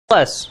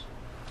Nevertheless,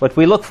 what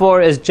we look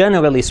for is,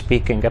 generally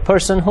speaking, a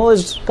person who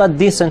has got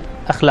decent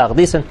akhlaq,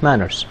 decent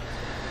manners.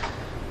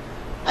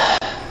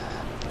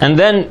 And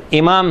then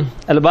Imam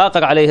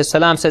Al-Baqir alayhi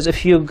salam says,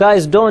 if you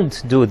guys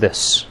don't do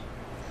this,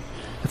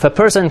 if a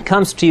person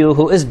comes to you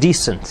who is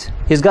decent,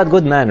 he's got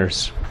good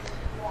manners,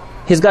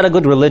 he's got a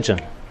good religion,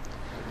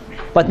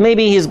 but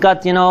maybe he's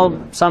got, you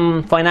know,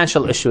 some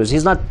financial issues,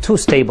 he's not too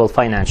stable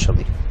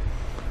financially.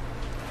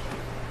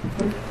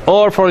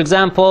 Or, for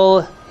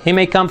example, he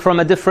may come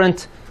from a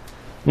different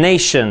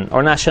nation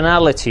or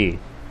nationality.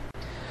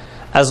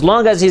 As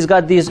long as he's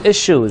got these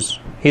issues,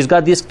 he's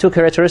got these two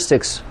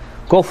characteristics,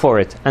 go for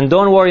it. And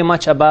don't worry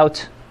much about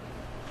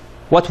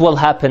what will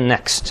happen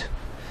next.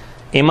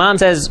 Imam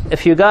says,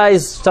 if you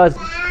guys start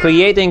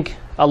creating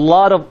a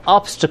lot of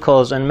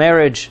obstacles in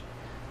marriage,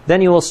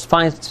 then you will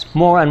find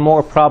more and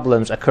more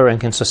problems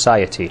occurring in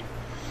society.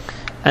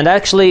 And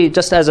actually,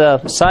 just as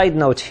a side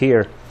note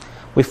here,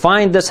 we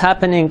find this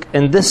happening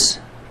in this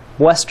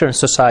Western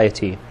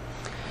society.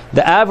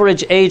 The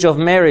average age of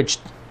marriage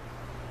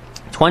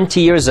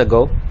 20 years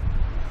ago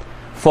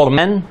for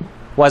men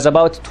was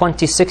about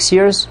 26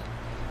 years,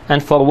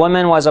 and for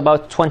women was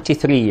about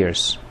 23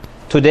 years.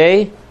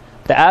 Today,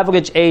 the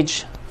average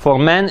age for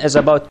men is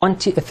about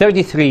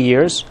 33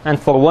 years,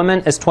 and for women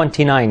is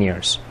 29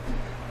 years.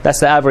 That's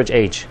the average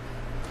age.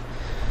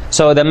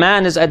 So the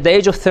man is at the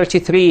age of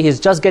 33, he's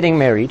just getting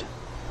married,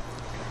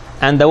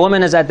 and the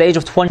woman is at the age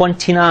of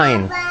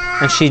 29,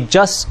 and she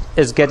just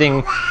is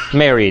getting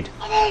married.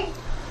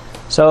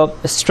 So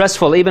it's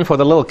stressful even for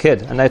the little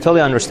kid, and I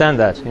totally understand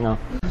that, you know.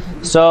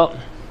 So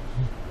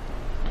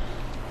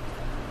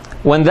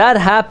when that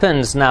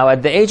happens now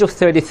at the age of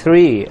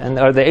 33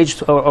 or the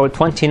age or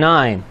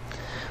 29,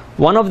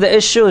 one of the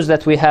issues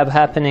that we have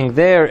happening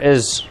there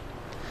is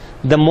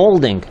the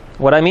molding.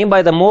 What I mean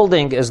by the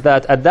molding is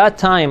that at that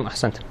time,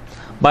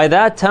 by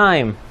that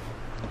time,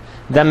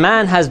 the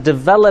man has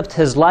developed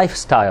his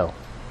lifestyle,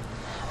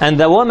 and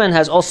the woman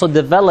has also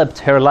developed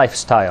her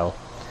lifestyle.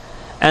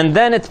 And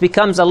then it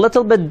becomes a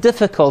little bit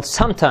difficult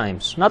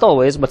sometimes, not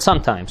always, but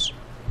sometimes.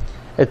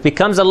 It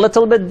becomes a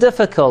little bit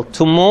difficult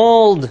to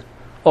mold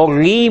or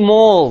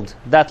remold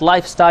that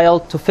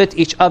lifestyle to fit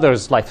each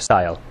other's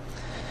lifestyle.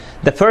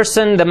 The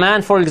person, the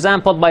man, for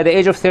example, by the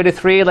age of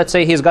 33, let's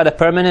say he's got a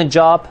permanent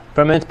job,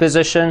 permanent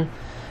position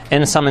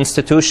in some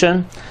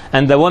institution,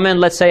 and the woman,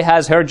 let's say,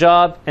 has her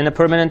job in a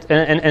permanent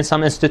in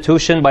some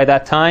institution by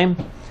that time.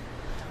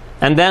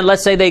 And then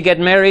let's say they get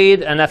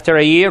married, and after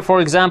a year, for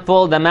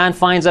example, the man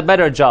finds a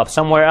better job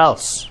somewhere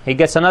else. He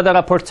gets another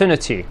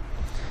opportunity.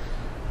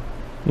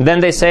 Then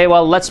they say,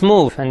 well, let's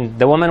move. And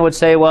the woman would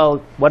say,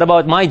 well, what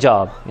about my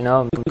job? You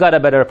know, you got a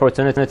better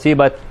opportunity,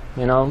 but,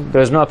 you know,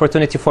 there's no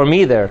opportunity for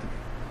me there.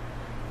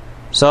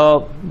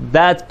 So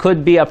that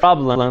could be a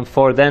problem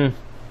for then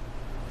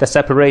the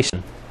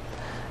separation.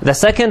 The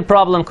second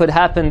problem could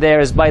happen there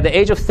is by the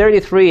age of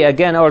 33,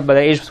 again, or by the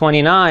age of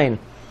 29,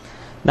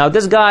 now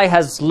this guy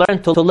has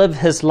learned to live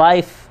his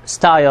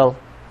lifestyle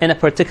in a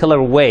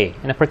particular way,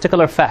 in a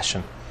particular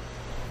fashion.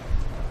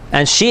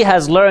 And she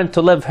has learned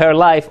to live her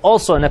life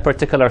also in a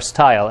particular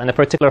style, in a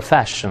particular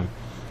fashion.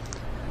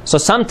 So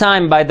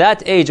sometime by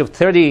that age of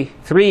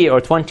 33 or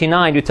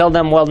 29, you tell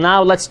them, well,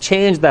 now let's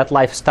change that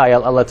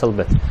lifestyle a little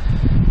bit.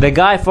 The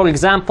guy, for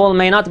example,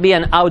 may not be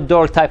an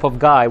outdoor type of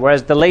guy,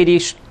 whereas the lady,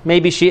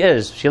 maybe she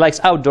is. She likes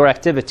outdoor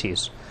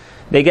activities.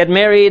 They get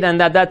married,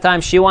 and at that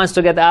time she wants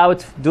to get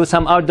out, do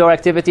some outdoor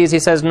activities. He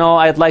says, no,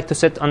 I'd like to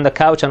sit on the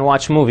couch and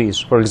watch movies,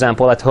 for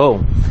example, at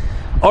home.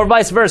 Or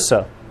vice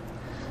versa.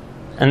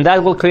 And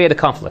that will create a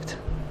conflict.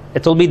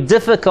 It will be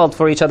difficult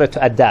for each other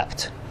to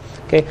adapt.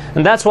 Okay?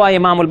 And that's why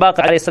Imam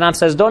Al-Baqir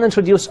says, don't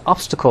introduce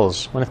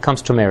obstacles when it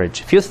comes to marriage.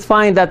 If you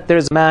find that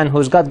there's a man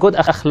who's got good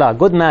akhlaq,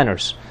 good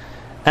manners,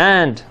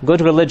 and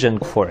good religion,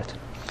 go for it.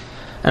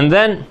 And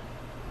then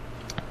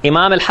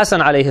Imam Al-Hasan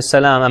alayhi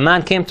salam, a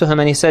man came to him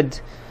and he said,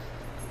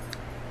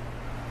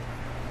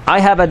 I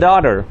have a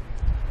daughter.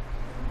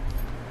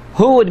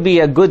 Who would be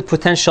a good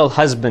potential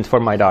husband for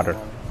my daughter?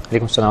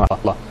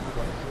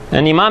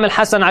 And Imam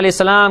Al-Hasan alayhi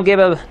salam gave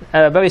a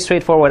very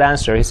straightforward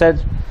answer. He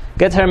said,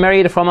 get her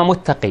married from a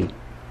muttaqi.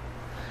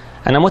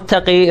 And a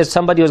muttaqi is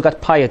somebody who's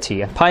got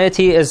piety. And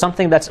piety is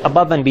something that's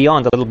above and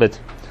beyond a little bit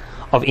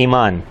of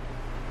iman.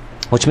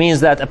 Which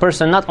means that a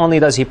person, not only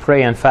does he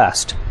pray and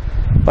fast,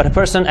 but a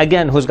person,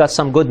 again, who's got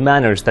some good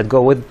manners that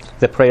go with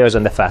the prayers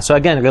and the fast. So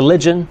again,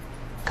 religion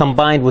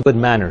combined with good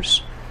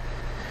manners.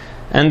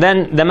 And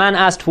then the man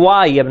asked,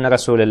 why, Ibn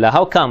Rasulullah?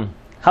 How come?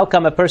 How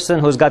come a person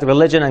who's got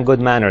religion and good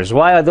manners?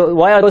 Why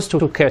are those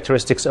two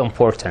characteristics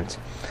important?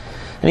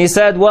 And he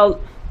said,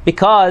 well,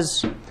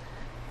 because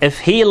if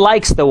he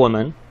likes the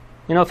woman,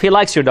 you know, if he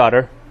likes your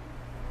daughter,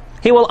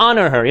 he will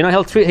honor her. You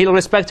know, he'll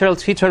respect her, he'll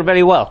treat her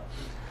very well.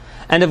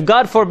 And if,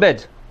 God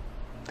forbid,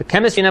 the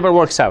chemistry never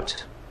works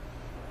out,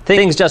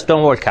 things just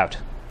don't work out,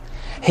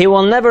 he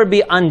will never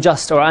be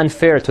unjust or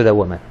unfair to the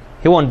woman.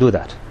 He won't do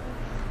that.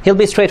 He'll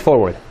be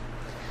straightforward.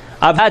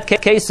 I've had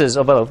cases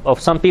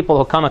of some people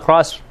who come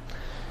across,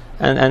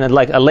 and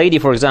like a lady,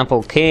 for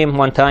example, came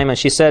one time and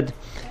she said,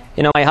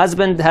 you know, my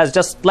husband has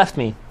just left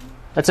me.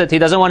 That's it. He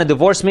doesn't want to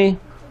divorce me.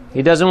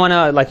 He doesn't want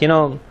to, like, you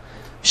know,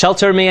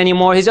 shelter me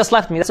anymore. He's just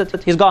left me. That's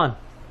it. He's gone.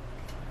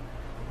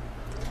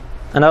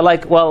 And I'm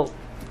like, well,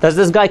 does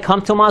this guy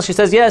come to mosque? She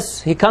says,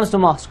 yes, he comes to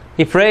mosque.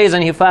 He prays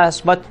and he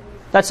fasts, but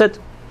that's it.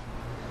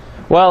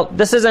 Well,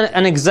 this is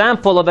an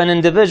example of an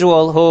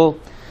individual who,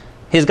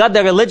 he's got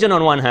the religion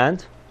on one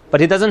hand,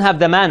 but he doesn't have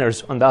the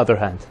manners on the other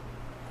hand.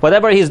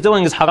 Whatever he's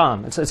doing is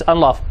haram. It's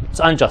unlawful. It's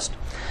unjust.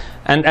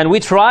 And we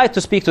try to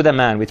speak to the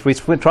man. We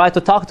try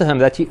to talk to him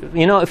that,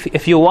 you know,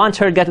 if you want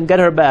her, get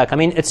her back. I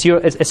mean, it's your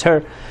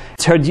right.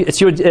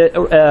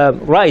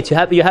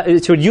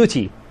 It's your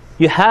duty.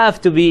 You have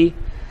to be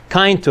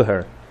kind to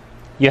her.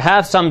 You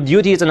have some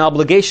duties and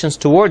obligations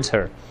towards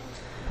her.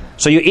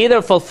 So you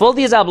either fulfill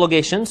these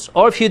obligations,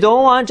 or if you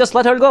don't want, just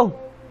let her go.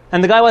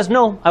 And the guy was,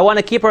 no, I want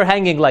to keep her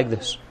hanging like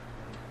this.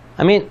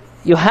 I mean,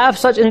 you have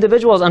such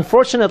individuals,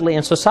 unfortunately,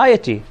 in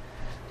society,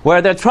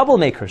 where they're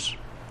troublemakers.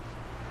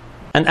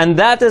 And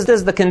that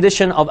is the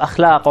condition of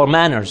akhlaq, or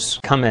manners,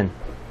 come in.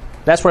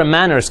 That's where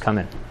manners come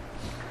in.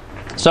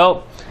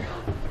 So,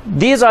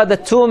 these are the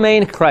two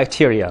main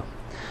criteria.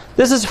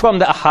 This is from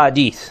the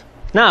ahadith.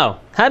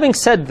 Now, having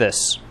said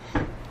this,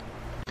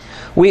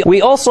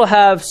 we also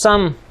have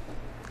some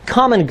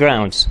common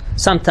grounds,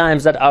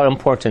 sometimes, that are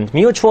important.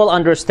 Mutual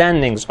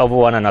understandings of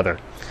one another.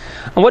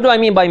 And what do I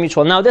mean by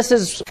mutual? Now, this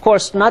is, of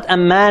course, not a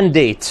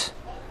mandate.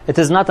 It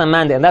is not a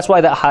mandate, and that's why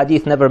the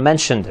ahadith never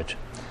mentioned it.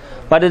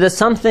 But it is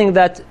something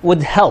that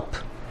would help.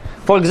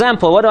 For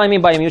example, what do I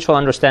mean by mutual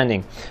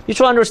understanding?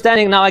 Mutual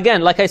understanding, now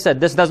again, like I said,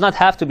 this does not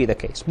have to be the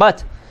case.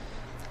 But,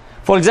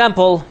 for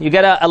example, you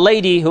get a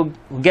lady who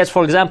gets,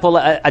 for example,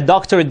 a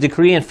doctorate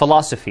degree in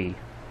philosophy.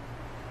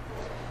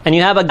 And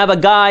you have a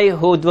guy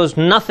who knows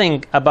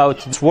nothing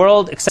about this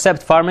world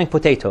except farming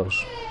potatoes.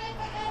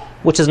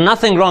 Which is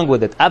nothing wrong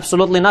with it.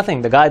 Absolutely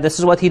nothing. The guy, this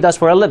is what he does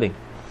for a living.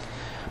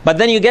 But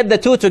then you get the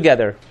two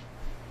together.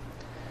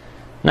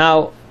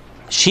 Now,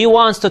 she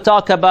wants to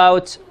talk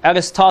about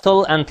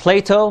Aristotle and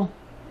Plato,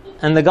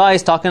 and the guy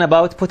is talking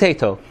about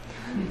potato.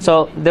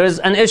 So there's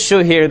an issue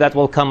here that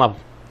will come up.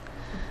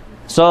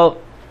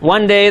 So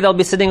one day they'll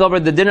be sitting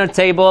over the dinner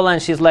table,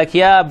 and she's like,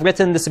 yeah, I've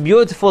written this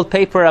beautiful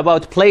paper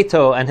about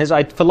Plato and his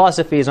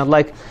philosophies. And I'm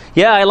like,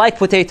 yeah, I like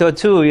potato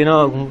too, you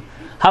know.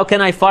 How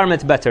can I farm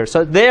it better?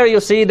 So there you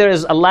see there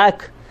is a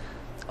lack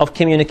of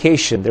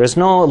communication. There is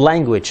no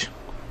language.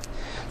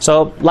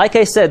 So like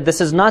I said, this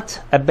is not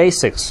a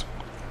basics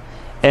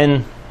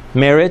in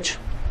marriage.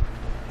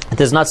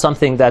 It is not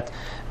something that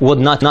would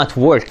not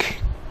work.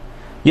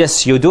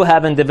 Yes, you do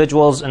have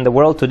individuals in the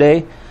world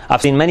today.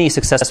 I've seen many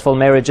successful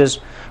marriages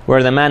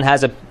where the man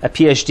has a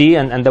PhD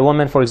and the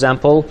woman, for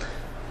example,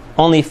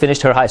 only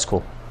finished her high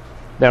school.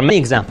 There are many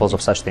examples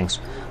of such things.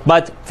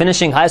 But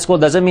finishing high school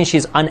doesn't mean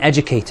she's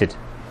uneducated.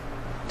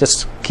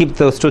 Just keep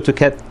those two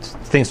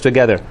things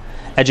together.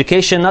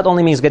 Education not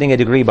only means getting a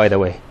degree, by the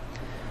way.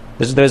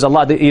 There's a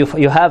lot.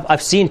 You have.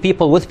 I've seen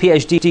people with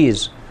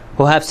PhDs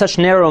who have such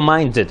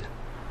narrow-minded,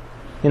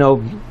 you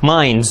know,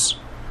 minds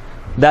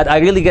that I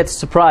really get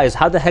surprised.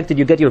 How the heck did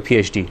you get your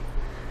PhD?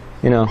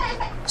 You know.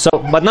 So,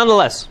 but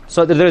nonetheless,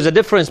 so there's a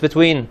difference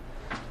between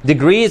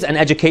degrees and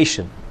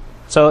education.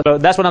 So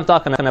that's what I'm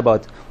talking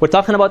about. We're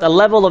talking about a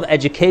level of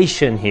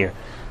education here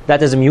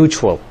that is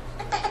mutual.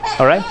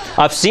 All right?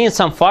 I've seen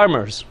some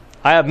farmers.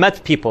 I have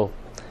met people,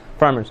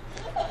 farmers,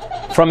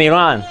 from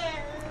Iran,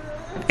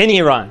 in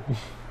Iran,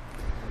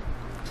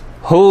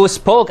 who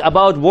spoke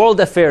about world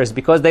affairs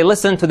because they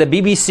listened to the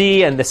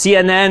BBC and the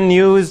CNN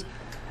news,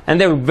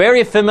 and they're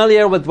very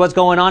familiar with what's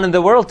going on in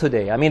the world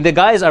today. I mean, the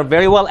guys are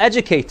very well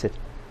educated,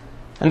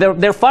 and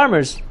they're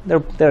farmers.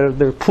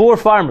 They're poor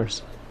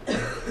farmers,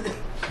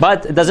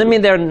 but it doesn't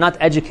mean they're not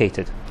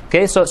educated.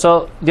 Okay,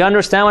 so do you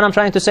understand what I'm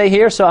trying to say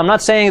here? So I'm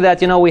not saying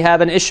that, you know, we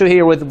have an issue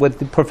here with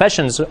the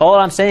professions. All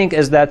I'm saying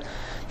is that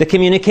the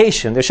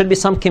communication, there should be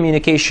some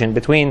communication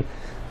between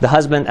the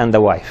husband and the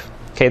wife.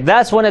 Okay,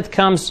 that's when it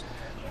comes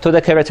to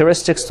the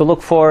characteristics to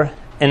look for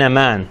in a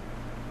man.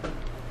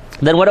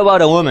 Then what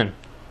about a woman?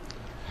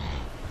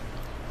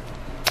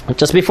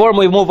 Just before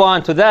we move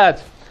on to that,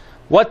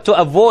 what to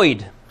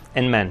avoid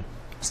in men,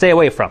 stay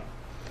away from.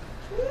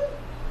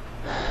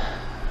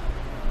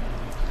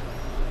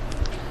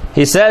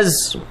 He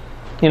says,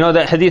 you know,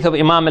 the hadith of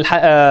Imam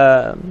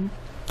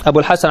Abu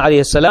al-Hasan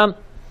alayhi salam,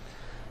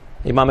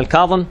 Imam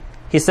al-Kadhim,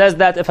 he says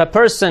that if a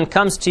person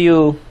comes to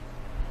you,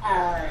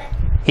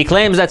 he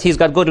claims that he's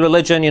got good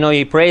religion, you know,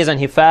 he prays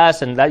and he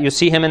fasts, and that you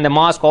see him in the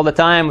mosque all the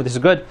time, this is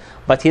good,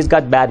 but he's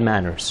got bad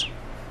manners.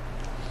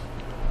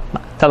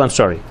 Tell him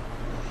sorry.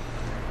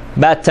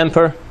 Bad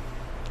temper,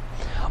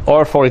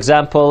 or for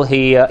example,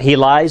 he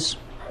lies.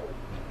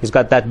 He's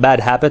got that bad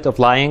habit of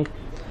lying.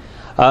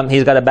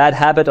 He's got a bad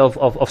habit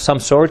of some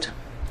sort.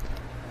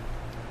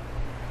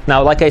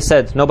 Now, like I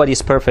said,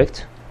 nobody's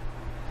perfect,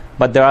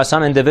 but there are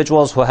some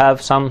individuals who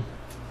have some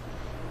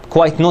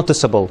quite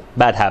noticeable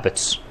bad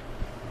habits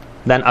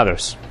than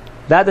others.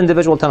 That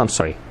individual, tell him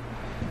sorry.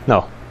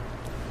 No.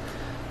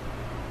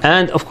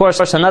 And of course,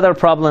 another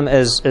problem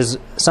is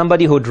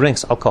somebody who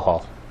drinks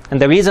alcohol.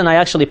 And the reason I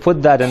actually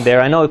put that in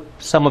there, I know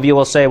some of you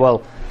will say,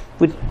 well,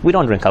 we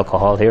don't drink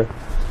alcohol here.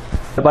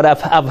 But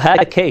I've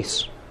had a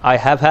case. I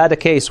have had a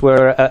case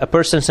where a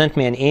person sent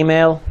me an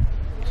email,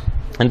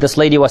 and this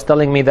lady was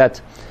telling me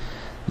that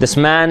this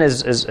man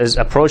is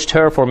approached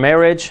her for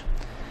marriage,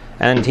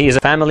 and he's a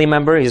family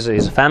member, he's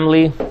a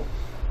family,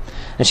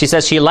 and she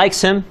says she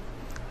likes him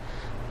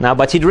now,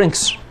 but he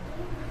drinks.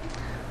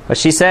 But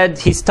she said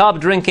he stopped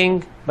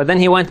drinking, but then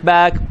he went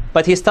back,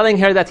 but he's telling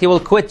her that he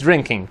will quit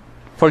drinking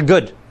for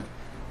good,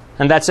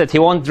 and that's it, he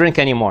won't drink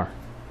anymore.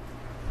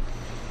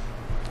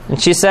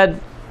 And she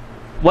said,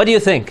 what do you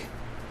think?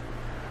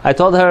 I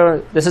told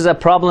her, this is a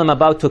problem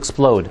about to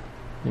explode.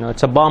 You know,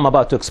 it's a bomb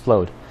about to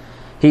explode.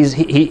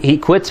 He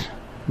quit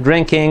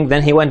drinking,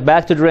 then he went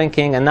back to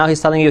drinking, and now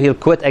he's telling you he'll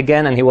quit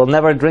again and he will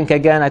never drink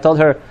again. I told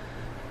her,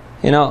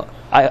 you know,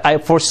 I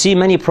foresee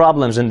many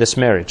problems in this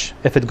marriage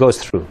if it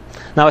goes through.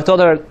 Now I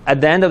told her,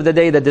 at the end of the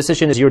day, the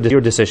decision is your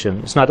decision.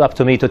 It's not up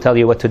to me to tell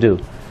you what to do.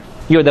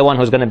 You're the one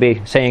who's going to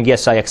be saying,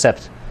 yes, I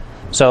accept.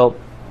 So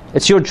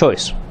it's your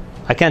choice.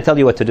 I can't tell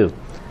you what to do.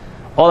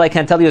 All I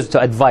can tell you is to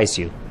advise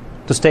you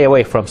to stay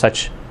away from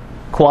such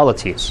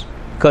qualities,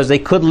 because they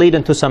could lead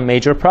into some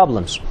major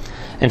problems.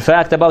 In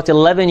fact, about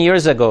 11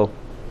 years ago,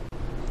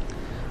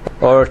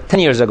 or 10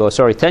 years ago,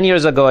 sorry, 10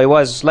 years ago, I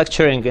was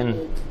lecturing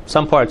in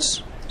some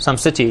parts, some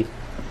city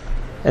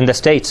in the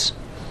States,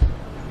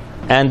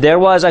 and there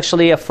was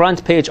actually a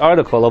front page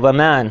article of a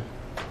man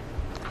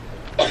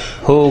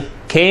who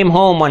came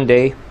home one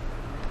day,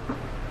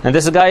 and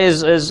this guy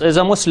is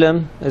a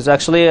Muslim, is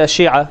actually a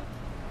Shia,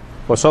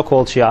 or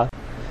so-called Shia.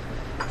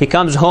 He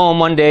comes home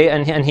one day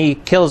and he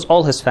kills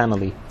all his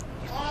family,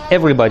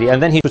 everybody, and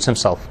then he shoots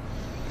himself.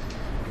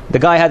 The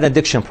guy had an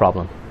addiction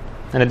problem,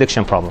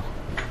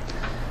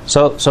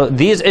 So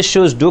these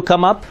issues do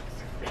come up.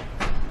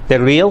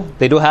 They're real.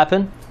 They do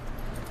happen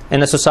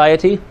in a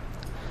society.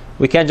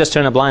 We can't just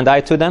turn a blind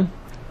eye to them.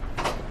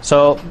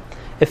 So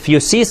if you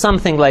see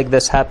something like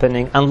this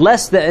happening,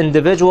 unless the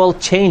individual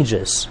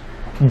changes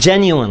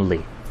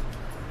genuinely,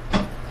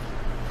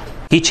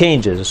 he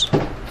changes,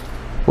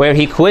 where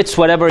he quits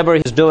whatever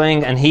he's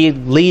doing and he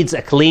leads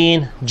a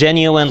clean,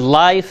 genuine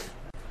life,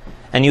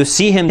 and you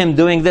see him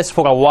doing this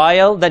for a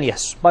while, then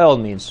yes, by all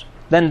means,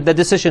 then the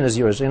decision is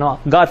yours. You know,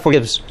 God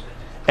forgives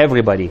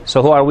everybody,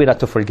 so who are we not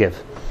to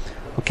forgive?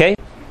 Okay?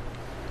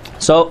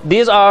 So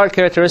these are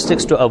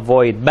characteristics to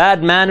avoid: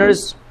 bad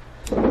manners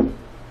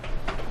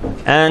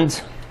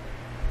and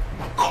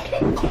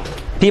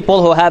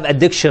people who have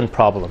addiction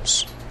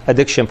problems.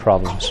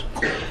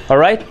 All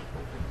right?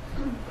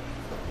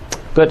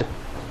 Good.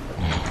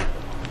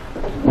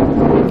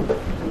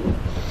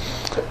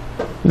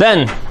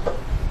 Then,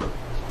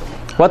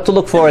 what to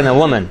look for in a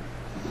woman?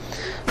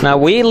 Now,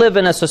 we live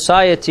in a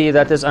society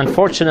that is,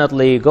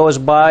 unfortunately, goes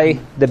by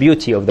the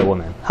beauty of the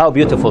woman, how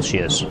beautiful she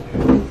is.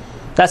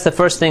 That's the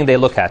first thing they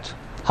look at,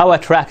 how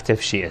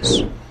attractive she is.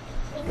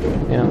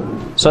 You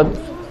know, so,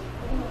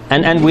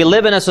 and we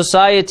live in a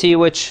society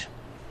which,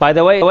 by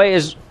the way,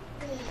 is,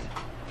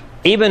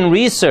 even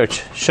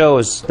research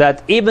shows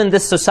that even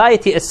this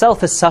society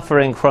itself is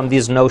suffering from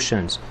these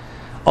notions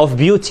of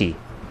beauty.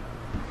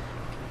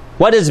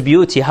 What is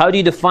beauty? How do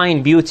you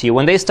define beauty?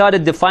 When they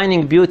started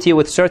defining beauty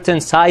with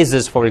certain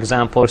sizes, for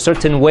example, or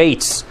certain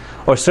weights,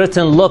 or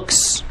certain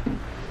looks,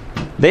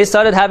 they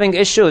started having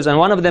issues. And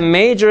one of the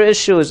major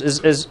issues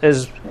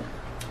is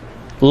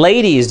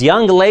ladies,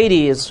 young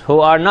ladies,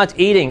 who are not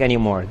eating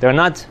anymore. They're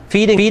not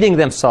feeding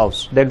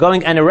themselves. They're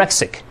going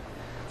anorexic.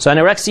 So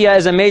anorexia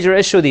is a major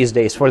issue these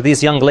days for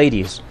these young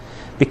ladies,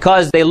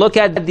 because they look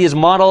at these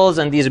models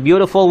and these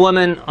beautiful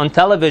women on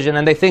television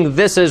and they think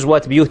this is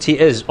what beauty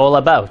is all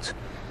about.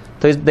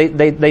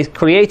 They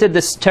created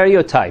this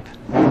stereotype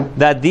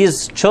that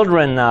these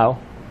children now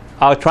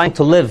are trying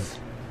to live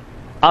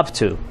up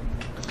to.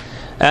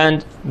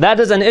 And that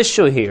is an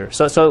issue here.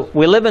 So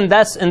we live in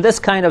this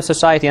kind of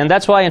society. And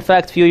that's why, in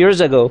fact, a few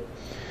years ago,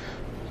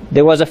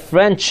 there was a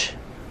French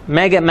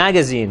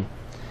magazine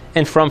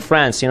from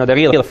France, you know, the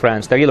real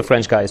French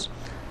guys.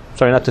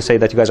 Sorry not to say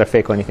that you guys are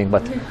fake or anything,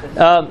 but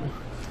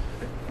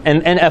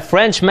in a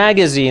French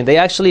magazine, they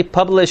actually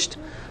published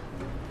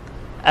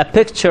a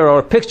picture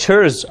or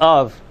pictures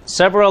of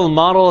several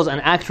models and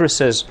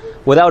actresses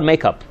without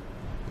makeup.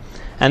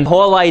 And the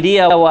whole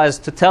idea was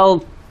to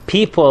tell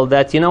people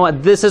that, you know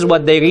what, this is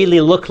what they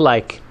really look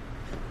like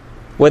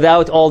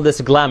without all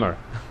this glamour.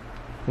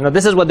 You know,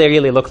 this is what they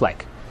really look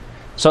like.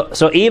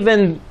 So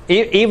even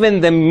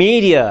the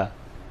media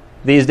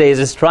these days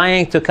is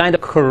trying to kind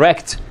of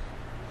correct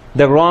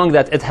the wrong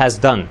that it has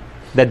done,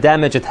 the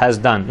damage it has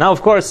done. Now,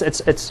 of course,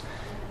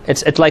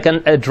 it's like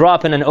a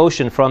drop in an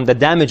ocean from the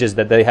damages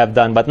that they have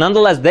done, but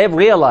nonetheless, they've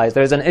realized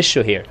there's an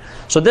issue here.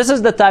 So this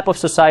is the type of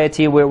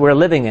society we're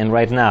living in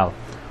right now,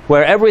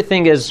 where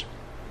everything is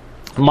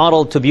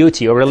modeled to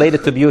beauty or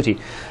related to beauty.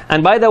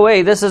 And by the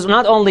way, this is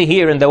not only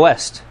here in the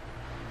West.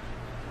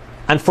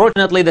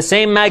 Unfortunately, the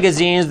same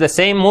magazines, the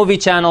same movie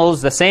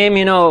channels, the same,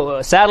 you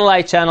know,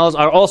 satellite channels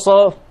are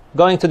also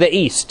going to the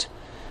East.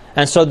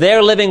 And so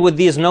they're living with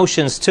these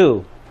notions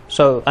too.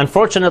 So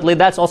unfortunately,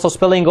 that's also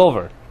spilling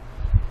over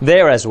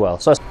there as well.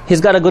 So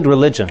he's got a good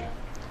religion.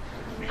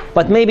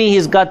 but maybe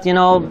he's got, you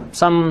know,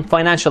 some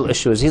financial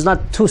issues. He's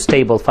not too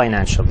stable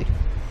financially.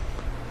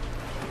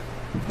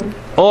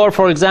 Or,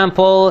 for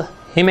example,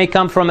 he may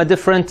come from a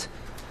different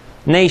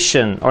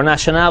nation or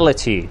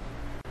nationality.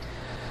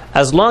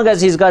 As long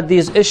as he's got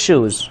these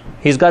issues,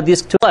 he's got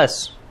these to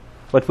us,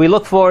 what we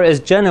look for is,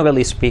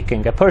 generally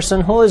speaking, a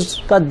person who has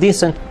got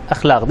decent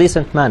akhlaq,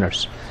 decent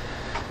manners.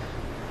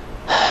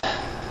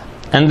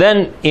 And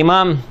then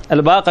Imam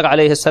Al-Baqir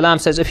alayhi salam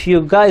says, if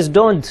you guys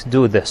don't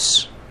do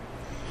this,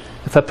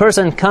 if a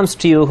person comes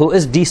to you who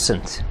is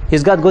decent,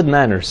 he's got good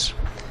manners,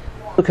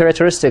 good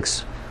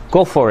characteristics,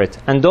 go for it.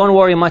 And don't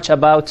worry much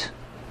about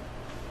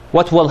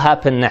what will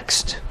happen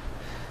next.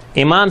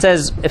 Imam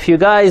says, if you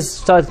guys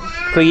start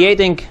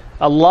creating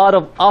a lot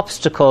of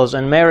obstacles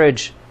in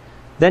marriage,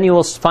 then you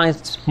will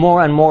find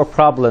more and more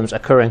problems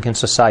occurring in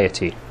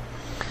society.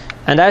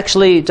 And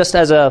actually, just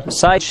as a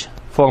side,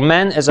 for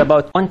men is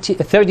about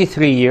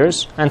 33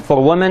 years, and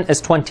for women is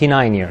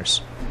 29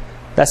 years.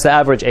 That's the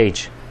average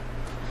age.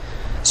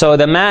 So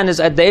the man is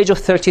at the age of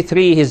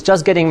 33, he's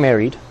just getting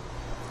married,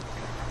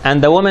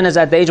 and the woman is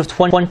at the age of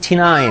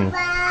 29,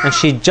 and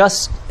she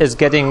just is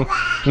getting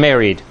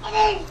married.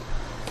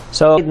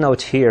 So,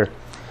 note here,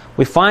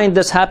 we find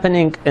this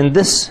happening in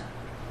this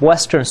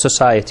Western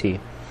society.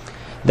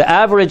 The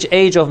average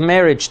age of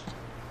marriage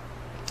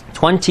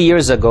 20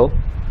 years ago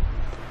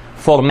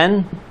for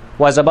men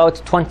was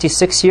about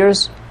 26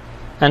 years,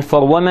 and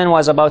for women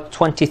was about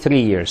 23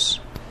 years.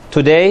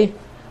 Today,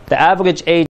 the average age